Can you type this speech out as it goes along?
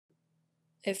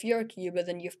If you're a cuber,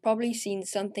 then you've probably seen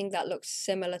something that looks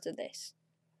similar to this.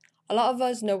 A lot of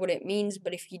us know what it means,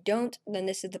 but if you don't, then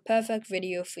this is the perfect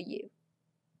video for you.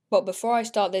 But before I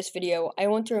start this video, I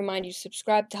want to remind you to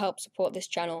subscribe to help support this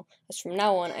channel, as from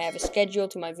now on I have a schedule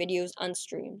to my videos and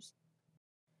streams.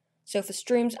 So for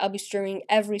streams, I'll be streaming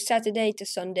every Saturday to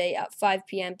Sunday at 5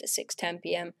 PM to 6:10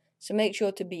 PM, so make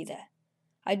sure to be there.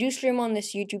 I do stream on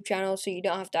this YouTube channel, so you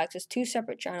don't have to access two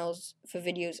separate channels for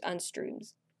videos and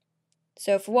streams.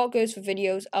 So for what goes for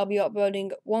videos, I'll be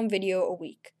uploading one video a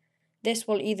week. This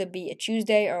will either be a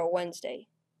Tuesday or a Wednesday.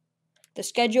 The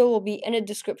schedule will be in a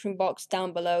description box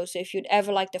down below, so if you'd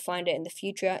ever like to find it in the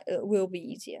future, it will be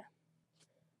easier.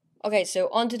 Okay, so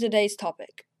on to today's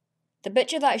topic. The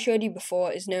picture that I showed you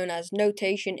before is known as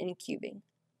notation in cubing.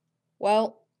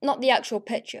 Well, not the actual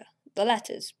picture, the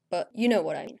letters, but you know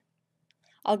what I mean.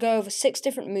 I'll go over 6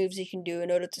 different moves you can do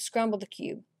in order to scramble the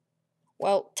cube.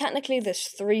 Well, technically there's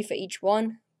 3 for each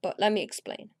one, but let me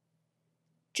explain.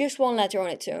 Just one letter on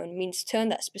its own means turn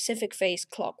that specific face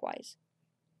clockwise.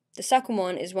 The second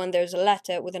one is when there's a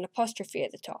letter with an apostrophe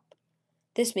at the top.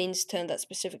 This means turn that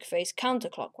specific face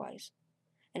counterclockwise.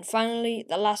 And finally,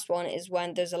 the last one is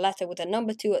when there's a letter with a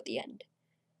number 2 at the end.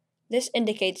 This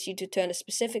indicates you to turn a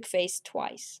specific face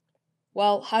twice.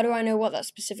 Well, how do I know what that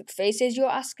specific face is, you're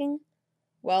asking?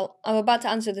 Well, I'm about to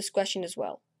answer this question as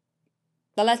well.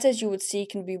 The letters you would see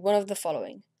can be one of the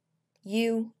following: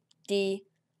 U, D,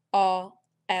 R,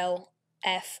 L,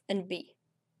 F, and B.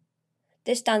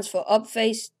 This stands for up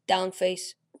face, down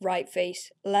face, right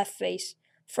face, left face,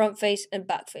 front face, and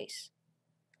back face.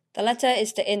 The letter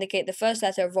is to indicate the first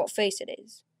letter of what face it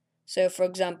is. So for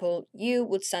example, U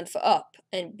would stand for up,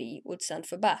 and B would stand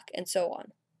for back, and so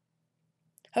on.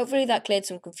 Hopefully that cleared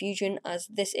some confusion, as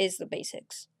this is the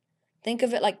basics. Think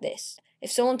of it like this: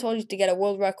 if someone told you to get a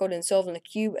world record in solving a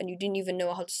cube and you didn't even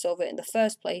know how to solve it in the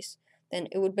first place, then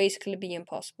it would basically be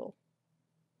impossible.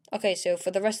 Okay, so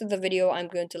for the rest of the video, I'm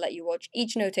going to let you watch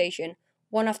each notation,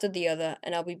 one after the other,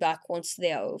 and I'll be back once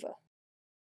they are over.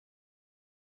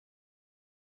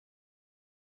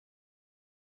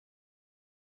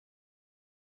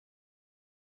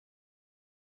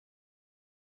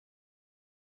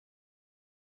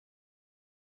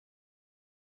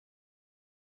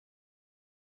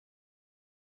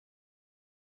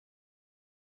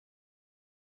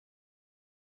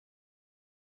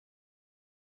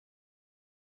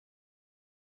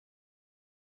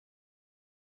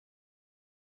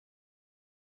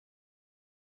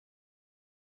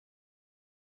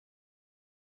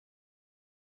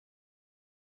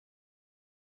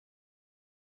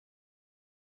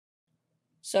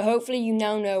 So hopefully you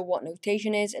now know what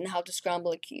notation is and how to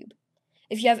scramble a cube.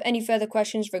 If you have any further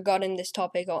questions regarding this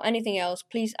topic or anything else,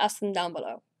 please ask them down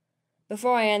below.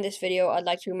 Before I end this video, I'd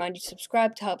like to remind you to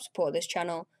subscribe to help support this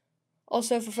channel.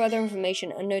 Also, for further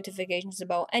information and notifications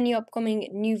about any upcoming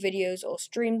new videos or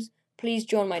streams, please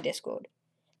join my Discord.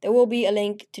 There will be a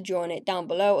link to join it down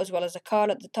below, as well as a card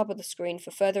at the top of the screen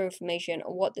for further information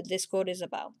on what the Discord is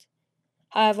about.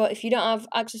 However, if you don't have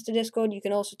access to Discord, you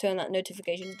can also turn that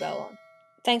notifications bell on.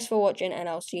 Thanks for watching, and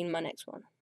I'll see you in my next one.